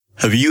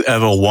Have you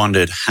ever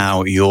wondered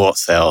how your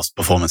sales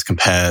performance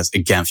compares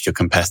against your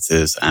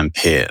competitors and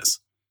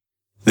peers?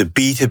 The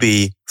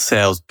B2B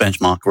Sales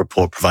Benchmark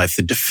Report provides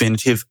the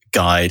definitive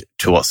guide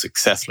to what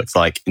success looks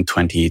like in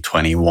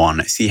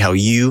 2021. See how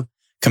you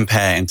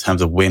compare in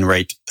terms of win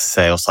rate,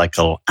 sales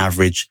cycle,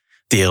 average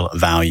deal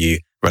value,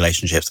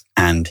 relationships,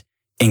 and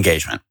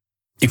engagement.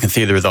 You can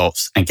see the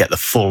results and get the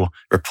full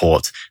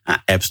report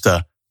at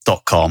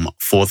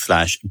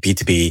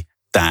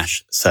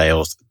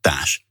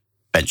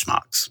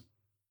ebsta.com/B2B-sales-benchmarks.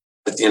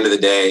 At the end of the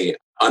day,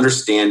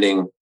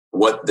 understanding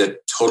what the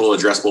total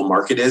addressable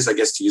market is, I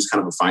guess to use kind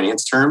of a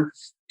finance term,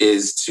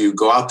 is to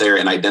go out there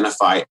and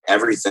identify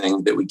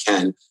everything that we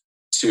can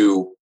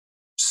to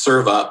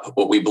serve up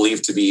what we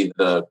believe to be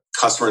the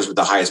customers with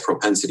the highest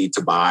propensity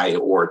to buy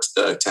or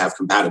to have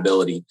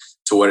compatibility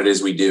to what it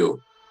is we do.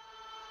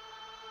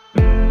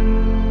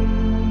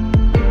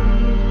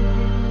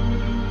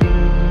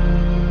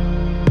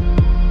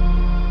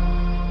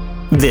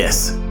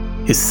 This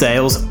is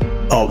Sales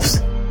Ops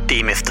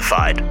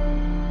Demystified,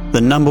 the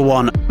number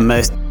one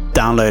most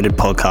downloaded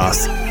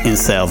podcast in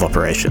sales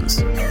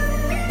operations.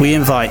 We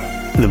invite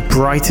the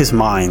brightest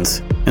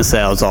minds in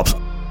sales ops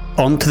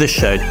onto the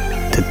show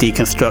to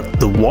deconstruct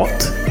the what,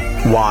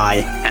 why,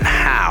 and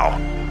how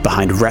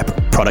behind rep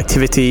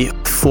productivity,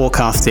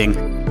 forecasting,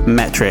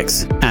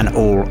 metrics, and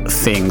all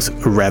things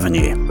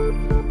revenue.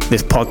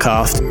 This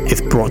podcast is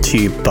brought to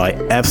you by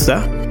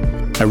Ebsta,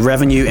 a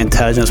revenue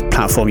intelligence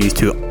platform used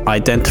to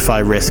identify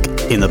risk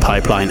in the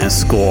pipeline and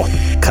score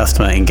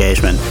customer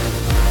engagement,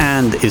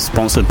 and is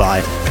sponsored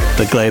by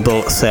the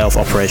Global Sales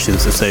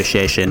Operations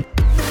Association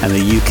and the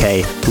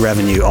UK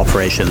Revenue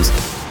Operations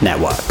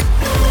Network.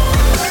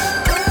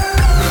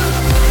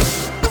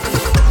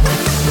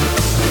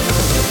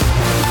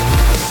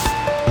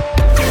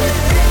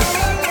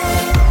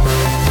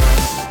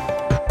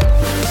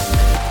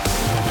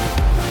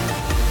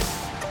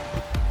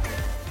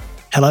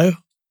 Hello,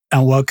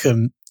 and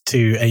welcome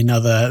to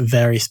another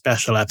very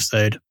special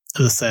episode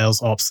of the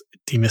Sales Ops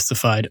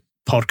Demystified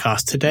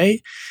podcast.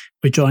 Today,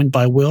 we're joined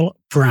by Will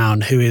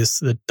Brown, who is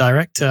the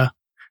Director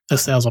of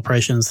Sales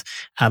Operations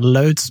at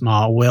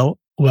LoadSmart. Will,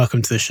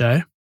 welcome to the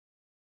show.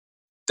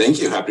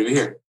 Thank you. Happy to be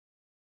here.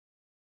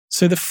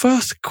 So the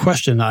first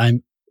question that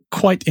I'm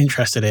quite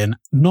interested in,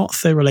 not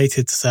so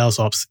related to sales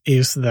ops,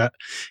 is that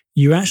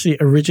you actually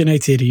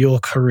originated your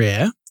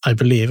career, I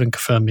believe, and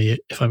confirm me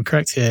if I'm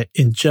correct here,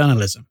 in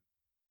journalism.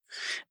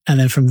 And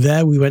then from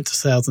there, we went to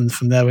sales, and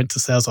from there went to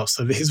sales ops.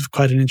 So this is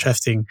quite an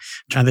interesting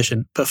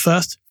transition. But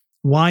first,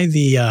 why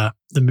the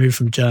move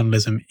from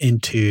journalism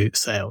into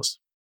sales?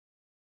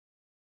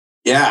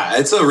 Yeah,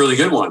 it's a really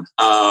good one.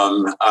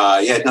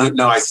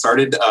 I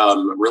started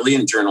really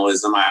in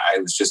journalism. I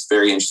was just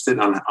very interested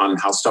on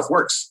how stuff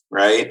works,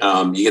 right?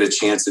 You get a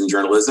chance in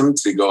journalism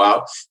to go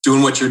out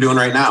doing what you're doing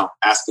right now,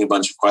 asking a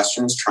bunch of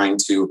questions, trying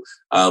to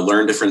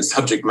learn different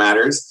subject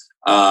matters.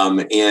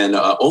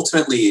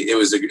 Ultimately, it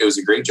was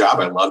a great job.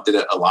 I loved it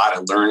a lot. I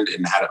learned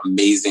and had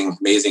amazing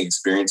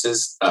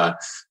experiences.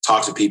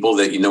 Talked to people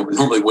that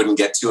normally wouldn't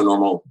get to in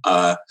normal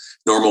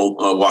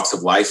walks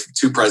of life.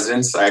 2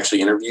 presidents I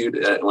actually interviewed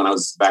when I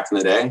was back in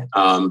the day.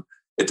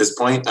 At this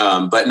point,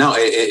 but no,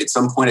 at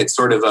some point it's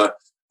sort of a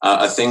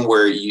thing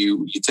where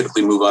you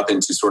typically move up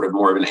into sort of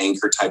more of an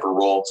anchor type of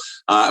role.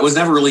 I was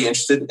never really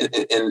interested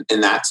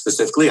in that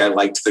specifically. I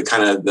liked the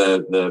kind of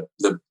the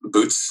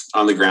boots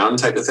on the ground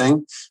type of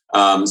thing.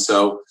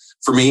 So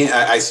for me,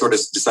 I sort of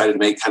decided to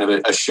make kind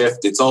of a shift.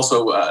 It's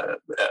also an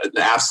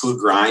absolute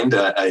grind,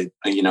 a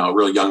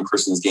real young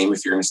person's game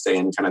if you're going to stay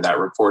in kind of that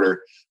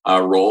reporter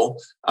role.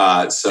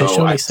 So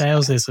surely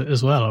sales is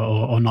as well,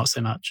 or not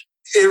so much.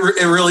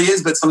 It really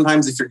is, but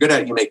sometimes if you're good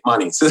at it, you make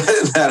money, so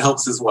that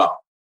helps as well.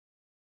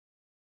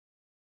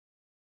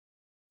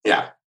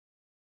 Yeah,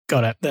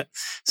 got it.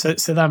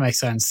 So that makes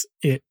sense.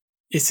 It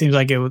seems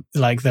like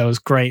there was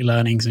great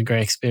learnings and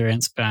great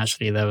experience, but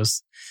actually there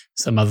was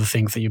some other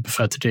things that you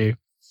prefer to do.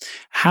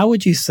 How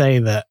would you say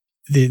that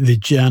the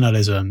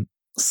journalism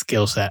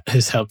skill set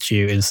has helped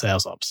you in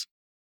sales ops?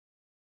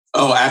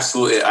 Oh,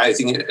 absolutely. I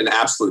think an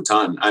absolute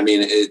ton. I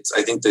mean,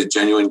 I think the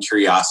genuine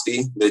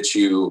curiosity that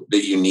you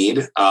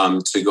need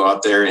to go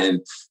out there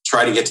and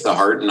try to get to the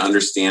heart and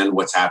understand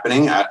what's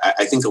happening.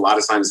 I think a lot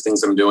of times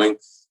things I'm doing,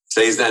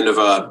 today's the end of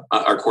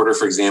our quarter,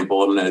 for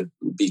example, I'm going to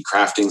be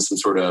crafting some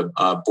sort of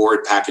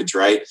board package,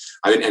 right?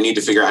 I need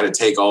to figure out how to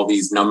take all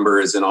these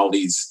numbers and all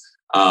these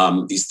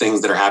things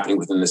that are happening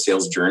within the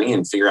sales journey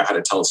and figure out how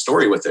to tell a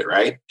story with it,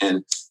 right?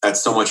 And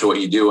that's so much of what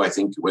you do, I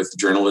think, with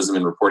journalism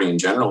and reporting in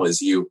general,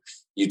 is you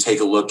take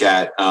a look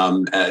at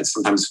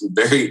sometimes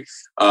very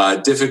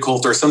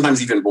difficult or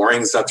sometimes even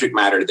boring subject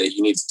matter that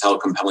you need to tell a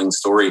compelling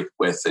story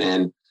with.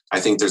 And I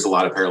think there's a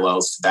lot of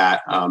parallels to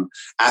that.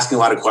 Asking a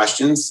lot of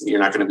questions, you're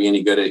not going to be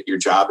any good at your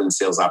job in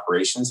sales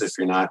operations if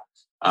you're not,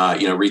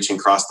 reaching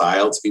across the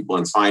aisle to people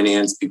in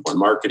finance, people in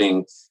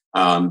marketing,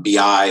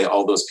 BI,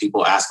 all those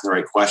people asking the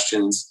right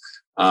questions.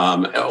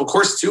 Of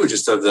course, too,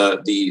 just of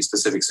the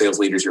specific sales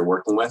leaders you're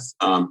working with,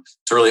 to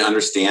really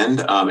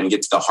understand and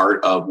get to the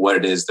heart of what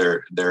it is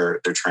they're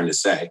trying to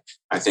say.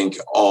 I think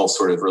all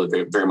sort of really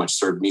very, very much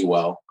served me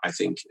well, I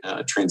think,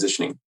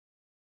 transitioning.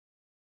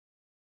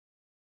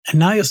 And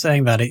now you're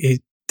saying that,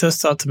 it does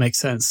start to make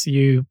sense.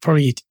 You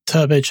probably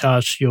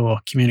turbocharged your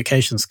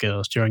communication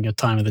skills during your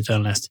time as a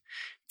journalist.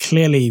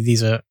 Clearly,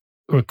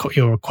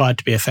 you're required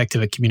to be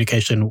effective at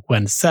communication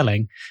when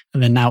selling.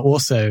 And then now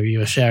also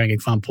you're sharing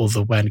examples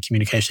of when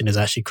communication is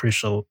actually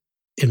crucial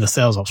in the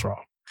sales ops role.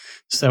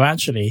 So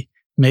actually,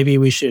 maybe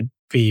we should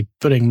be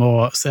putting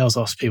more sales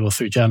ops people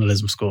through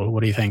journalism school.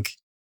 What do you think?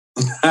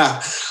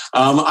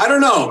 I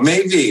don't know.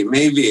 Maybe.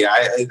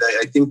 I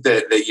think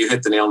that you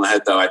hit the nail on the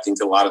head, though. I think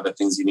a lot of the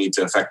things you need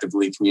to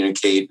effectively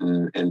communicate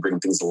and bring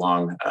things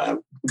along,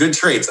 good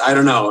traits. I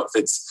don't know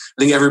if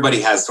I think everybody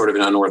has sort of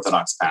an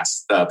unorthodox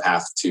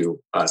path to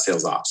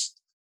sales ops.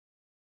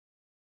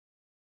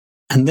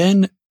 And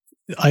then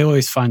I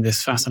always find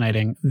this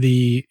fascinating,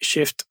 the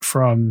shift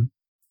from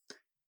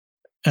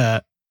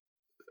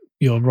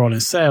your role in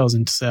sales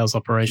into sales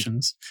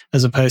operations,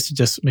 as opposed to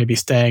just maybe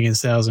staying in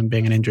sales and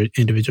being an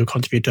individual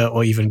contributor,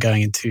 or even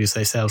going into,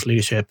 say, sales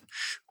leadership.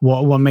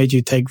 What made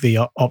you take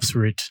the ops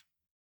route?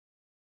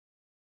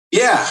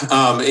 Yeah,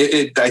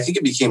 I think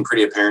it became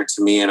pretty apparent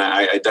to me, and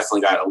I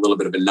definitely got a little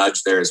bit of a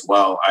nudge there as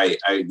well. I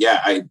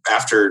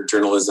after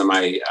journalism,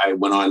 I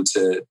went on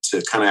to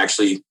kind of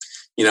actually,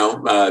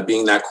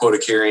 being that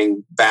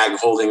quota-carrying,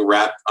 bag-holding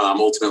rep.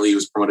 Ultimately, he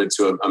was promoted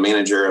to a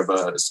manager of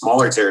a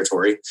smaller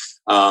territory.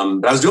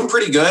 But I was doing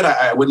pretty good.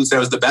 I wouldn't say I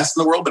was the best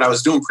in the world, but I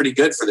was doing pretty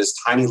good for this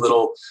tiny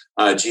little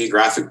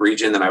geographic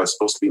region that I was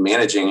supposed to be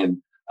managing.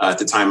 And at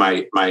the time,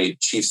 my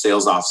chief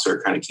sales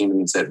officer kind of came to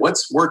me and said,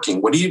 "What's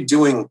working? What are you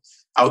doing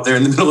out there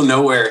in the middle of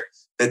nowhere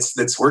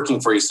that's working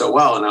for you so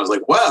well?" And I was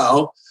like,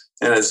 "Well,"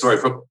 and that's where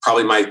I put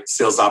probably my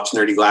sales ops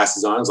nerdy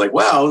glasses on. I was like,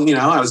 "Well,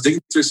 I was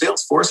digging through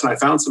Salesforce and I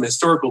found some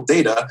historical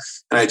data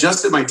and I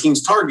adjusted my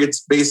team's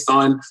targets based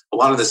on a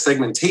lot of the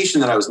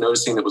segmentation that I was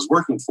noticing that was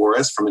working for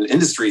us from an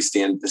industry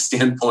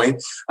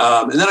standpoint.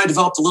 And then I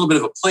developed a little bit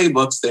of a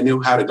playbook so they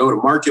knew how to go to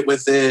market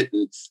with it,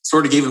 and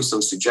sort of gave them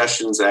some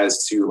suggestions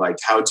as to like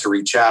how to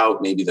reach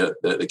out, maybe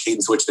the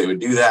cadence which they would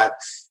do that."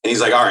 And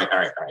he's like, all right.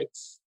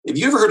 Have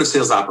you ever heard of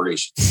sales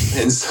operations?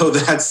 And so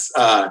that's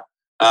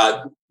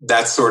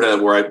sort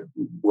of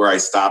where I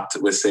stopped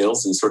with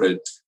sales and sort of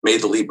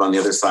made the leap on the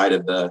other side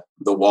of the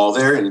wall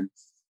there, and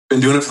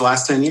been doing it for the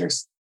last 10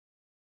 years.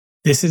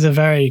 This is a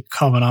very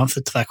common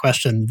answer to that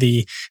question.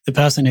 The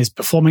person is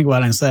performing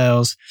well in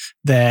sales.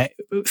 They're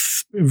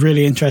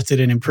really interested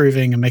in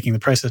improving and making the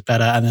process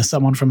better. And then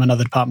someone from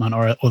another department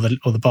or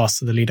the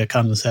boss or the leader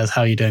comes and says,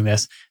 "How are you doing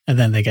this?" And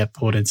then they get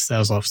pulled into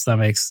sales ops. That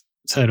makes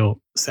total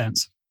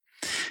sense.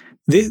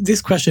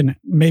 This question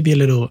may be a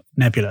little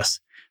nebulous,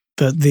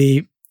 but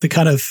the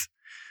kind of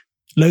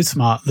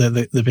LoadSmart,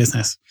 the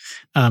business,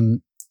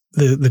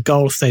 the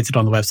goal stated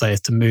on the website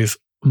is to move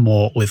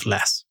more with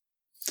less.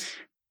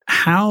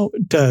 How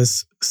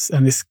does,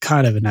 and this is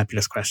kind of a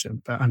nebulous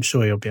question, but I'm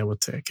sure you'll be able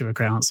to give a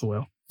great answer,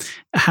 Will.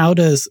 How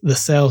does the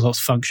sales ops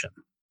function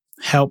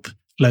help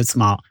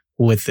LoadSmart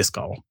with this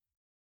goal?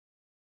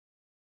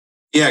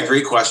 Yeah,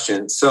 great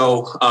question.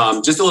 So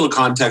just a little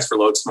context for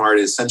LoadSmart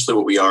is essentially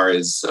what we are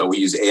is we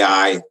use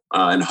AI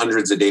and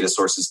hundreds of data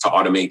sources to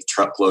automate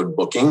truckload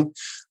booking.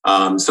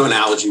 So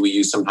analogy we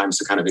use sometimes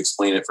to kind of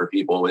explain it for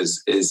people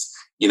is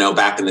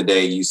back in the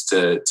day,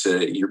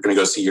 you're going to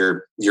go see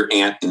your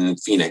aunt in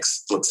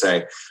Phoenix, let's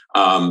say.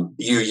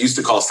 You used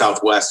to call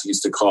Southwest,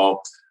 used to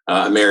call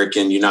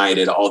American,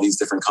 United, all these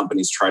different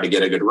companies try to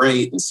get a good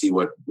rate and see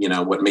what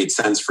made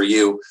sense for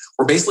you.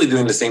 We're basically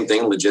doing the same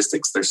thing in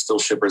logistics. There's still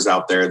shippers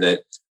out there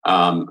that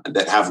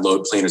have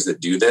load planners that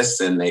do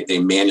this, and they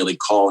manually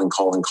call,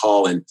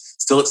 and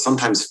still it's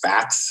sometimes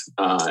fax,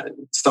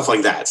 stuff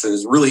like that. So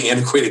it's really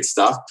antiquated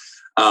stuff.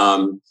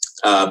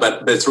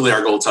 But it's really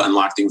our goal to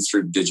unlock things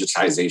through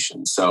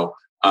digitization. So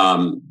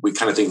we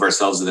kind of think of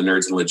ourselves as the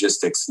nerds in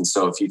logistics. And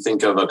so if you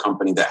think of a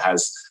company that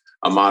has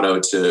a motto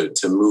to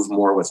move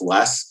more with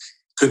less,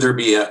 could there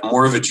be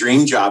more of a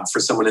dream job for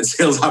someone in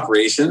sales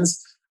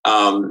operations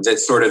that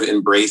sort of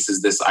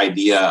embraces this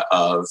idea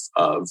of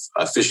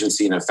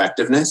efficiency and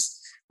effectiveness,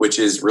 which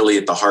is really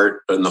at the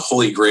heart and the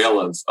holy grail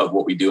of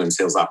what we do in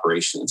sales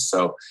operations.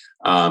 So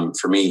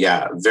for me,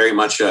 yeah, very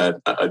much a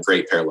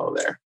great parallel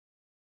there.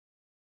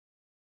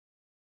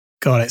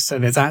 Got it. So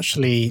that's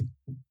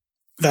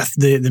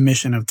the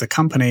mission of the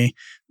company,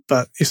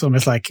 but it's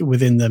almost like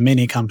within the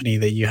mini company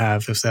that you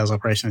have of sales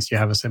operations, you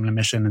have a similar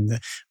mission. And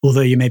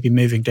although you may be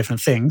moving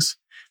different things,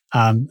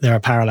 there are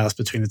parallels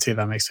between the two.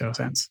 That makes total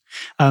sense.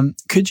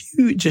 Could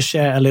you just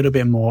share a little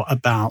bit more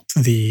about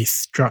the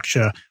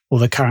structure or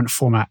the current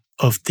format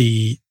of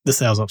the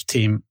sales ops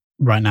team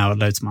right now at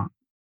LoadSmart?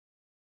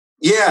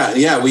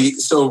 Yeah.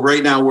 So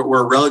right now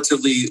we're a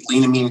relatively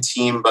lean and mean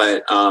team,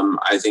 but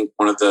I think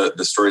one of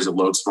the stories of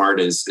LoadSmart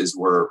is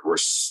we're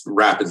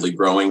rapidly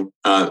growing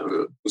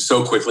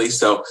so quickly.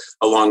 So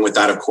along with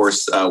that, of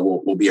course,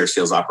 will be our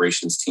sales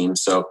operations team.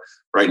 So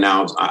right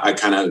now, I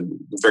kind of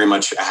very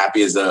much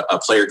happy as a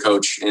player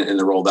coach in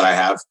the role that I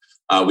have.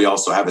 We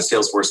also have a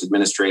Salesforce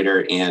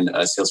administrator and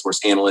a Salesforce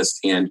analyst,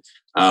 and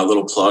a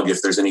little plug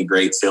if there's any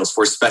great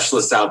Salesforce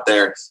specialists out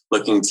there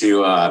looking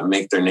to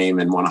make their name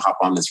and want to hop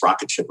on this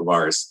rocket ship of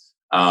ours.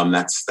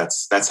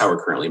 That's how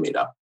we're currently made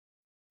up.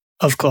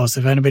 Of course,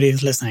 if anybody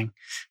is listening,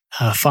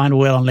 find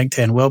Will on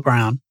LinkedIn, Will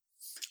Brown,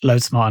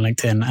 LoadSmart on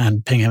LinkedIn,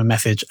 and ping him a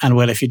message. And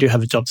Will, if you do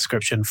have a job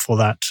description for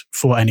that,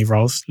 for any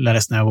roles, let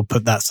us know. We'll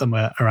put that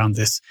somewhere around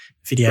this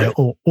video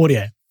or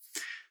audio.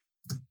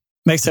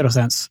 Makes total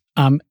sense.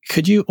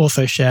 Could you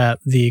also share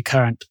the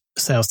current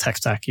sales tech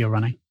stack you're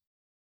running?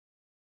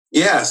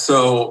 Yeah,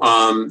 so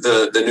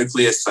the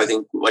nucleus, I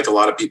think, like a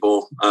lot of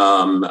people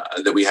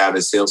that we have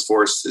is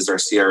Salesforce is our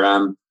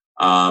CRM.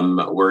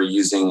 We're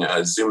using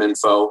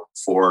ZoomInfo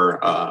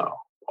for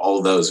all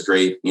of those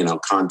great,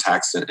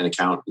 contacts and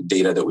account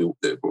data that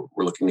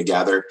we're looking to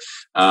gather.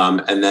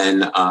 And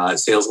then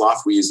SalesLoft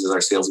we use as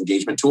our sales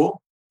engagement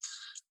tool.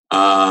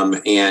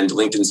 And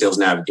LinkedIn Sales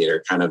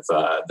Navigator, kind of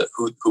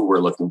who we're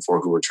looking for,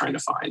 who we're trying to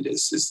find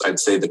is I'd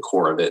say the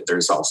core of it.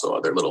 There's also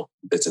other little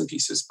bits and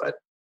pieces, but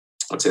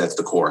I'd say that's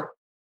the core.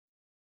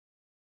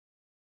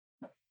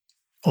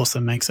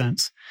 Awesome. Makes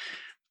sense.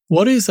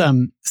 What is,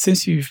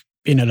 since you've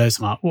been at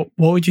LoadSmart, what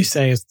would you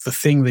say is the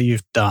thing that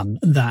you've done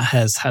that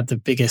has had the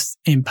biggest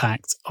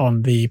impact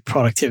on the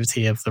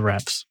productivity of the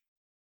reps?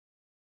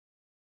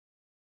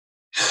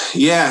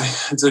 Yeah,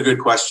 it's a good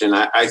question.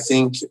 I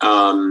think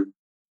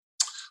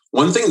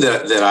one thing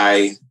that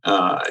I,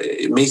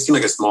 it may seem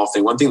like a small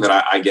thing, one thing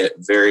that I get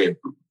very,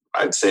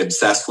 I'd say,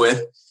 obsessed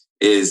with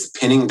is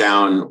pinning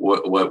down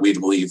what we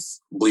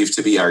believe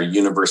to be our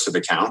universe of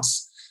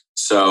accounts.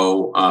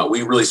 So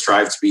we really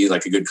strive to be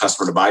like a good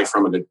customer to buy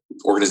from, a good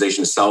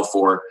organization to sell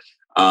for.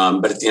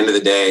 But at the end of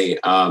the day,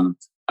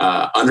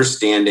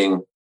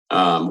 understanding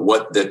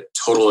what the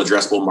total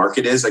addressable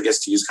market is, I guess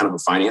to use kind of a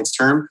finance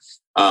term,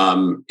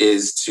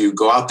 is to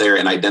go out there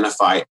and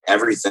identify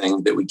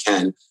everything that we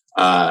can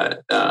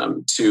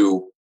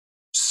to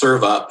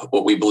serve up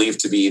what we believe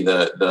to be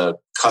the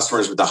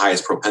customers with the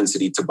highest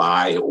propensity to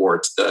buy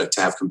or to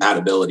have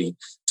compatibility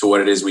to what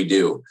it is we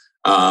do.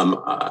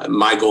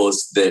 My goal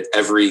is that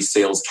every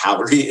sales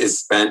calorie is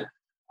spent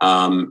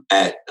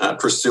at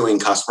pursuing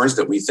customers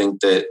that we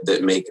think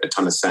that make a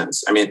ton of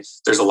sense. I mean,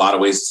 there's a lot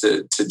of ways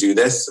to do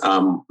this. A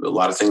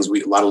lot of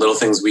little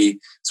things we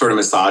sort of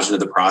massage into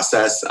the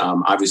process.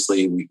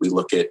 Obviously, we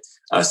look at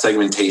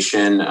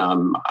segmentation,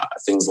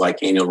 things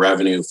like annual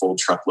revenue, full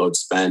truckload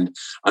spend,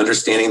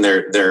 understanding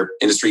their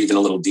industry even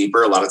a little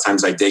deeper. A lot of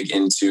times I dig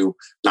into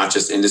not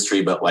just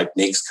industry, but like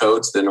NAICS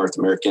codes, the North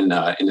American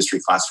Industry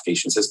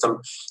Classification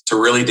System, to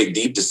really dig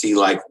deep to see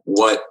like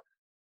what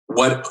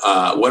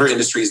are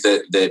industries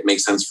that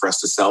make sense for us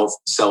to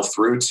sell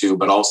through to,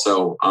 but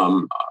also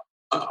on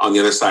the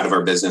other side of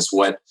our business,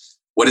 what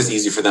is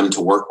easy for them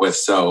to work with.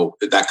 So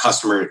that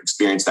customer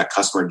experience, that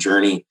customer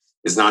journey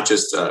is not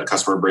just a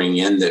customer bringing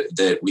in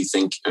that we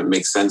think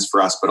makes sense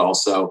for us, but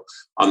also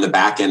on the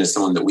back end is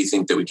someone that we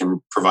think that we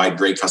can provide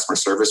great customer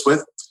service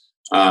with,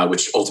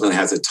 which ultimately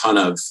has a ton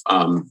of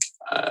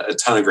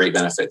great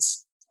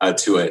benefits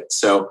to it.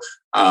 So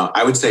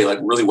I would say like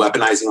really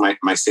weaponizing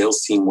my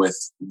sales team with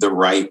the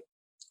right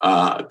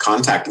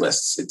contact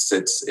lists.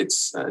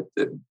 It's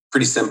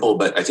pretty simple,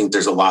 but I think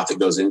there's a lot that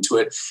goes into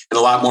it, and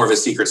a lot more of a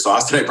secret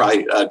sauce that I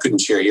probably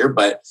couldn't share here.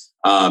 But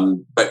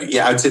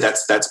yeah, I would say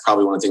that's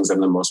probably one of the things I'm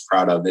the most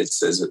proud of.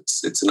 It's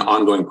an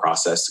ongoing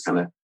process to kind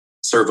of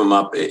serve them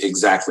up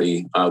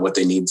exactly what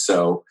they need.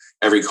 So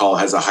every call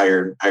has a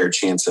higher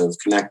chance of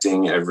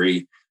connecting.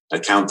 Every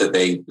account that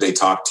they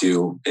talk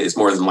to is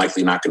more than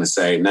likely not going to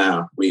say,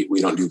 no, we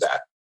don't do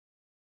that.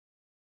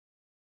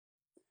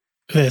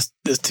 There's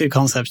two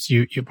concepts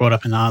you brought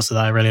up in the answer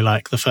that I really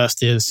like. The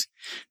first is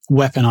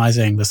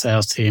weaponizing the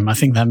sales team. I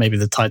think that may be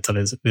the title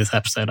of this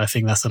episode. I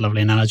think that's a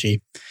lovely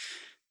analogy.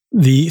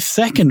 The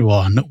second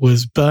one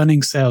was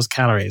burning sales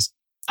calories.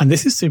 And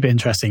this is super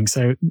interesting.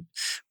 So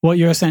what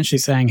you're essentially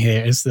saying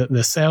here is that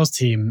the sales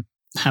team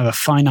have a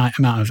finite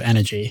amount of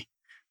energy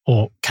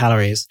or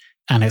calories,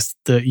 and it's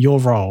your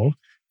role,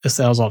 the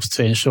sales ops,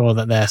 to ensure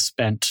that they're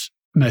spent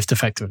most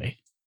effectively.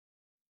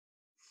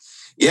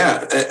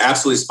 Yeah,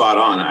 absolutely spot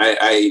on.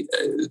 I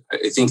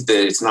think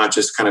that it's not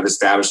just kind of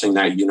establishing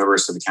that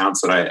universe of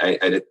accounts that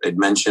I'd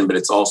mentioned, but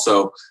it's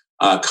also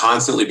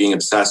constantly being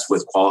obsessed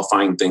with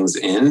qualifying things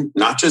in,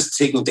 not just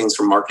taking things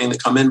from marketing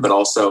that come in, but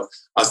also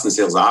us in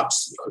sales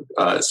ops,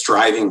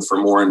 striving for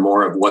more and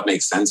more of what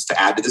makes sense to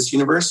add to this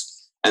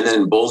universe, and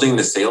then building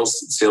the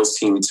sales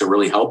team to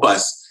really help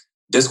us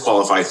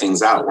disqualify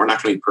things out. We're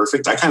not going to be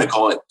perfect. I kind of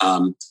call it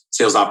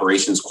sales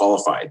operations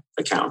qualified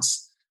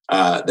accounts.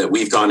 That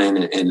we've gone in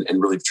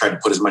and really tried to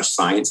put as much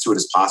science to it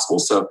as possible.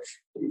 So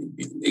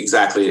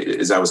exactly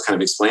as I was kind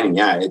of explaining,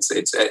 yeah,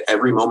 it's at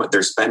every moment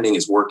they're spending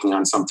is working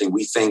on something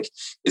we think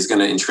is going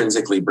to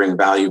intrinsically bring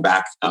value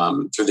back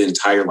through the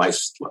entire life,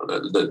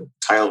 through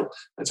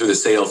the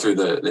sale, through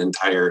the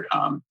entire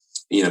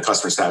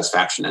customer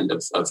satisfaction end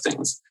of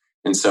things.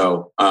 And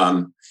so,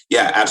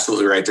 yeah,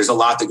 absolutely right. There's a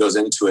lot that goes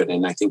into it.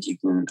 And I think you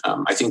can,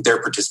 I think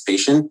their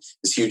participation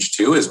is huge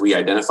too, as we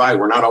identify.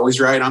 We're not always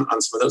right on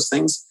some of those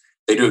things.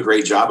 They do a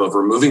great job of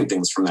removing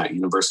things from that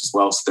universe as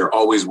well. So they're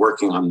always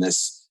working on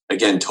this,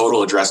 again,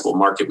 total addressable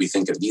market. We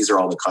think of these are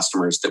all the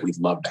customers that we'd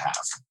love to have.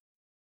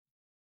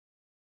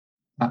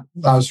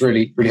 That was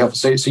really, really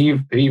helpful. So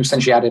you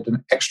essentially added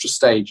an extra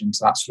stage into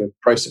that sort of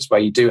process where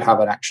you do have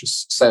an actual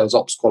sales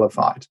ops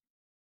qualified.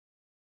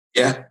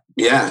 Yeah.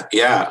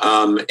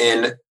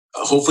 And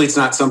hopefully it's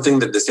not something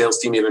that the sales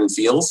team even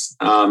feels.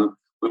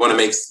 We want to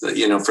make,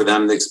 for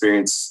them, the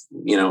experience,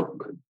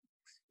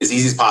 as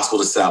easy as possible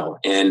to sell.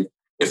 And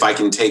if I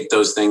can take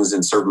those things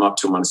and serve them up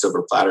to them on a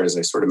silver platter, as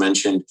I sort of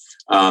mentioned,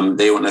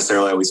 they won't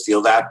necessarily always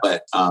feel that.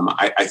 But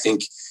I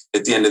think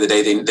at the end of the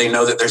day, they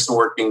know that there's some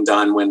work being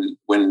done when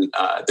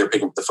they're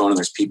picking up the phone and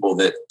there's people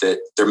that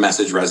their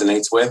message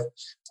resonates with.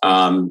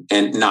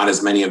 And not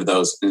as many of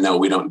those, no,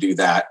 we don't do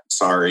that.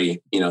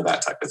 Sorry,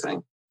 that type of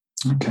thing.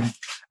 Okay.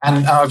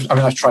 And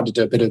I've tried to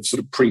do a bit of sort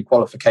of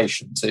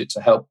pre-qualification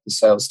to help the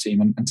sales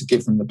team and to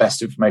give them the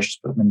best information,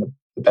 to put them in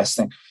the best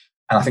thing.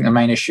 And I think the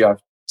main issue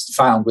I've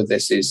found with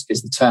this is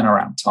the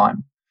turnaround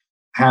time.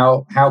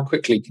 How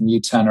quickly can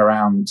you turn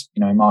around,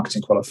 a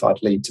marketing qualified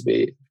lead to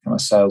become a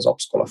sales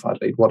ops qualified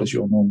lead? What is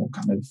your normal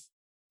kind of,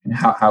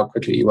 how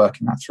quickly are you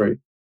working that through?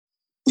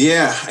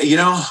 Yeah,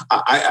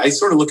 I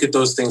sort of look at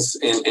those things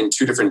in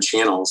two different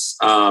channels.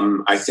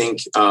 I think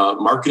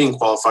marketing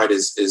qualified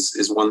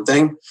is one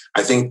thing.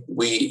 I think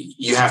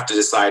you have to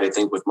decide, I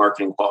think, with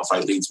marketing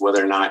qualified leads,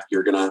 whether or not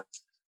you're going to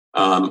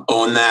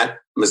own that,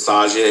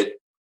 massage it,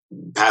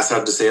 pass it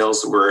out to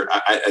sales, where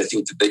I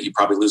think that you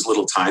probably lose a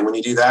little time when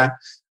you do that.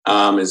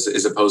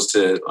 As opposed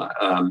to,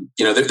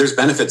 there's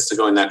benefits to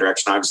going that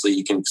direction. Obviously,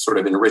 you can sort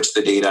of enrich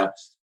the data,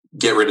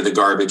 get rid of the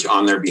garbage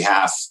on their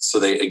behalf.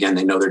 So they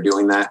know they're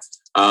doing that.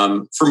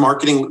 For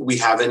marketing, we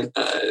haven't,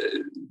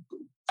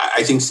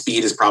 I think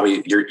speed is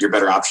probably your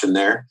better option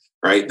there,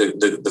 right?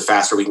 The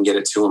faster we can get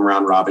it to them,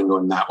 round robin,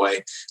 going that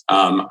way.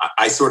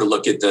 I sort of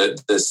look at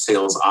the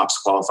sales ops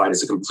qualified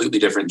as a completely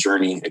different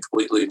journey, a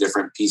completely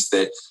different piece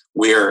that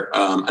we're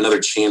another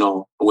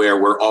channel where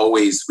we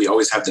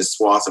always have this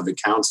swath of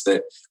accounts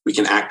that we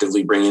can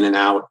actively bring in and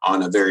out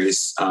on a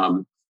various,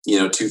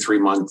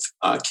 2-3 month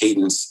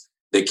cadence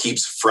that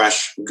keeps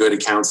fresh, good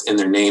accounts in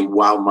their name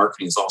while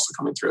marketing is also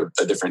coming through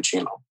a different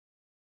channel.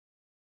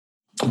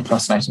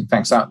 Fascinating.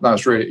 Thanks. That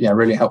was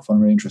really helpful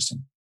and really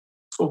interesting.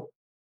 Cool.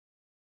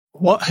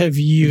 What have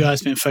you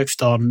guys been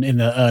focused on in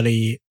the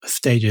early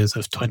stages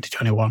of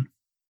 2021?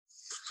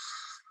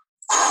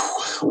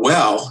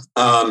 Well,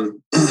 as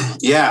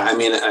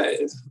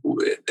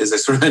I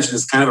sort of mentioned,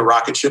 it's kind of a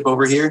rocket ship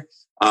over here.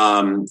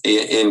 In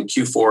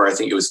Q4, I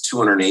think it was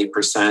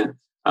 208%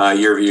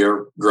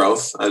 year-over-year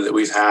growth that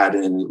we've had.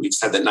 And we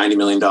just had that $90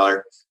 million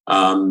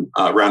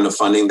round of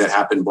funding that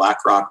happened.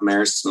 BlackRock,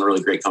 Maersk, some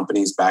really great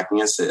companies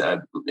backing us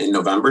in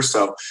November.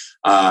 So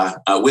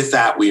with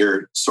that, we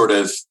are sort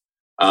of,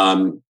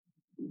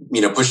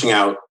 pushing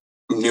out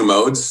new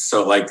modes.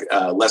 So like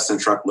less than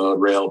truckload,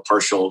 rail,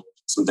 partial,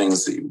 some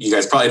things that you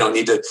guys probably don't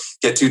need to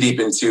get too deep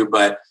into.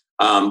 But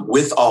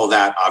with all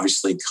that,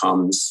 obviously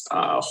comes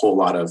a whole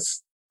lot of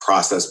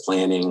process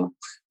planning,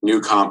 new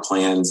comp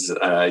plans,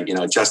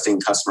 adjusting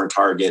customer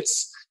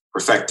targets,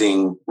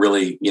 perfecting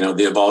really,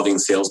 the evolving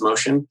sales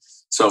motion.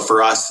 So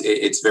for us,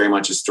 it's very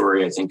much a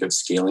story, I think, of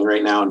scaling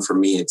right now. And for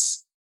me,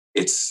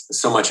 it's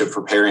so much of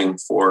preparing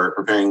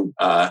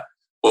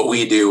what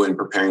we do and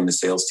preparing the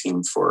sales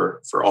team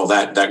for all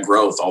that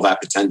growth, all that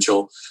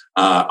potential.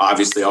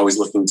 Obviously, always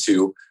looking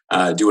to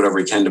do whatever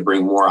we can to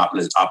bring more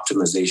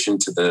optimization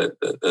to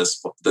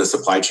the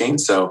supply chain.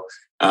 So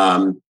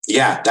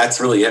that's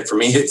really it for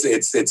me.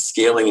 It's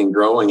scaling and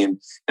growing,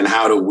 and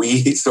how do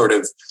we sort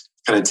of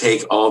kind of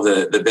take all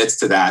the bits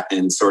to that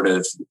and sort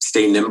of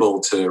stay nimble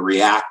to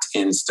react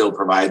and still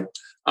provide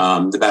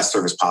the best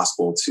service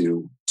possible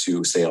to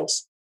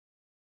sales.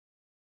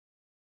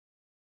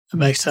 It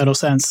makes total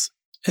sense.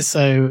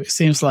 So it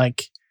seems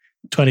like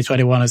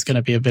 2021 is going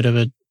to be a bit of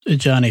a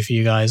journey for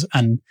you guys,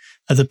 and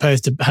as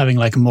opposed to having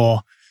like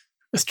more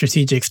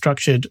strategic,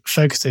 structured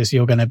focuses,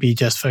 you're going to be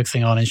just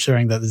focusing on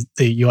ensuring that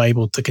you're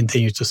able to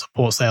continue to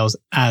support sales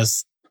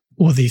as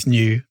all these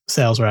new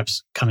sales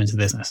reps come into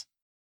business.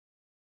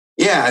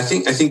 Yeah, I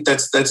think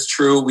that's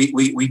true.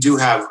 We do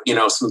have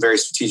some very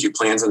strategic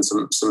plans and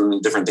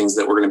some different things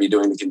that we're going to be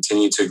doing to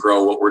continue to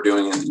grow what we're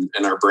doing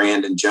in our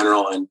brand in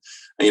general. And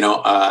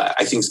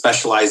I think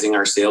specializing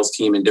our sales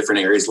team in different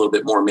areas a little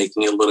bit more,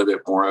 making it a little bit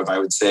more of, I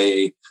would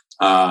say,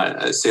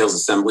 a sales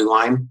assembly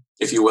line,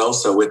 if you will.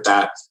 So with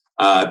that,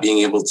 being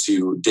able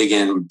to dig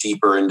in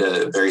deeper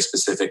into very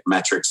specific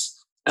metrics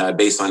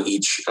based on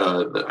each,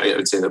 I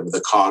would say,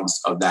 the cogs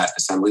of that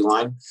assembly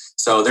line.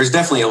 So there's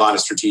definitely a lot of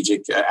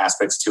strategic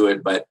aspects to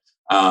it, but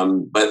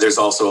there's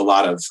also a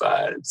lot of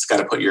it's got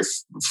to put your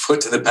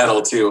foot to the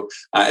pedal too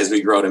as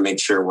we grow to make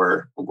sure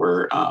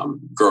we're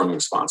growing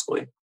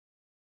responsibly.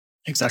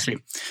 Exactly.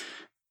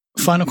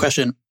 Final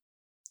question: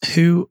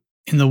 who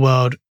in the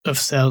world of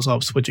sales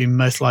ops would you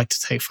most like to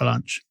take for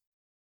lunch?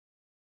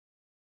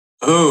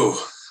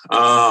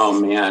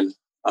 Oh man.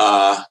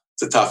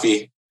 It's a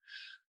toughie.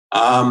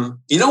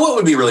 You know what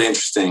would be really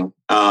interesting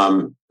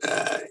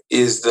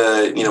is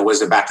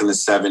was it back in the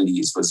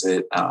 70s? Was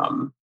it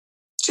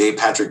J.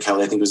 Patrick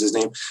Kelly, I think was his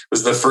name,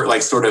 was the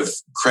first, sort of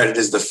credited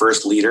as the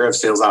first leader of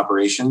sales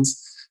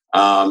operations.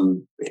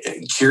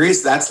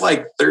 Curious, that's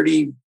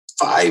 30,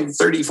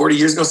 40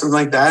 years ago, something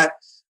like that.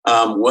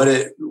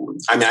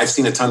 I've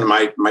seen a ton in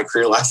my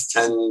career, last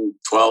 10,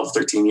 12,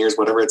 13 years,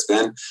 whatever it's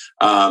been.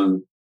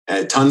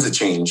 Tons of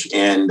change.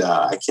 And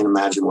I can't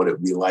imagine what it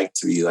would be like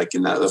to be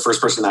in the first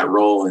person in that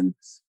role, and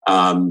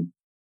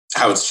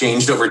how it's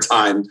changed over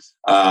time.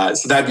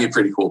 So that'd be a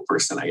pretty cool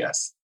person, I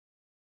guess.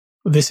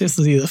 This is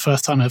the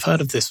first time I've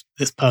heard of this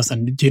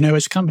person. Do you know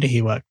which company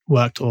he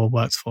worked or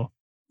works for?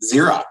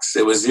 Xerox.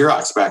 It was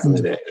Xerox back in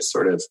the day. It's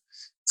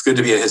good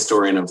to be a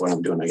historian of what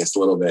I'm doing, I guess, a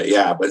little bit.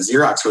 Yeah, but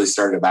Xerox really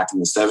started back in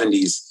the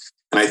 70s.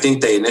 And I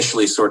think they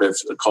initially sort of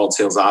called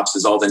sales ops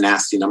as all the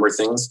nasty number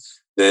things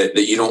that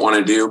you don't want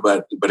to do,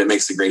 but it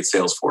makes a great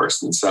sales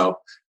force. And so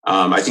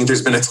I think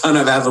there's been a ton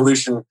of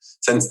evolution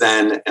since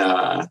then.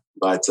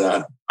 But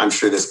I'm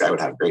sure this guy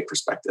would have great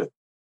perspective.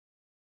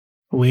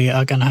 We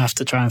are going to have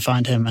to try and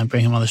find him and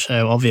bring him on the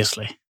show,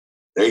 obviously.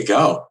 There you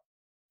go.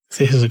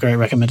 This is a great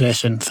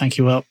recommendation. Thank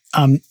you, Will.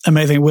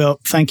 Amazing. Will,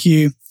 thank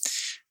you.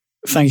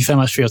 Thank you so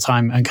much for your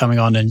time and coming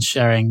on and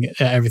sharing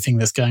everything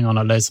that's going on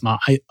at Loadsmart.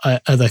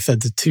 As I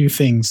said, the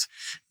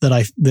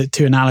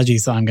two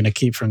analogies that I'm going to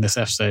keep from this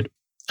episode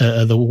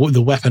are the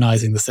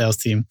weaponizing the sales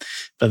team,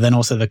 but then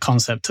also the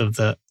concept of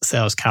the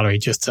sales calorie,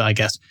 just to, I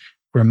guess,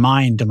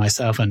 remind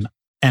myself and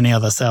any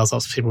other sales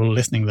ops people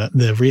listening that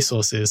the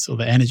resources or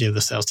the energy of the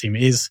sales team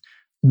is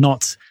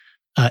not,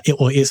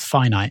 or is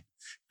finite,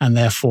 and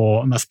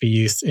therefore must be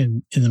used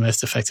in the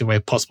most effective way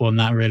possible. And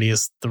that really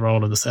is the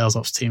role of the sales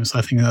ops team. So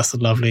I think that's a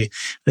lovely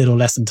little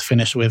lesson to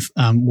finish with.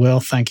 Will,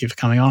 thank you for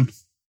coming on.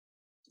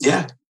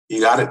 Yeah, you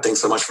got it.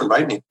 Thanks so much for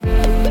inviting me.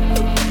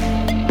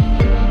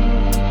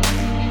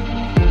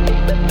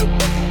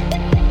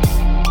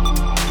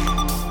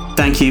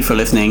 Thank you for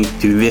listening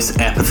to this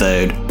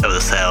episode of the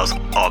Sales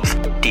Ops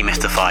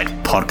Demystified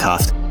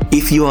podcast.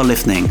 If you are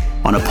listening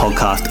on a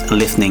podcast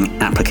listening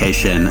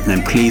application,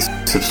 then please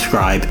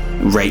subscribe,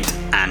 rate,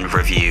 and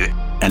review.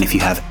 And if you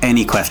have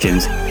any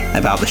questions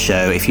about the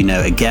show, if you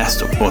know a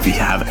guest, or if you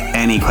have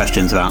any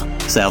questions about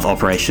sales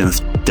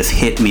operations, just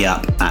hit me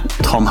up at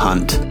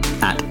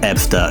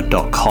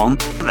tomhunt@ebster.com.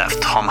 That's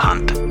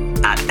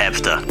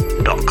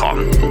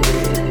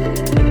tomhunt@ebster.com.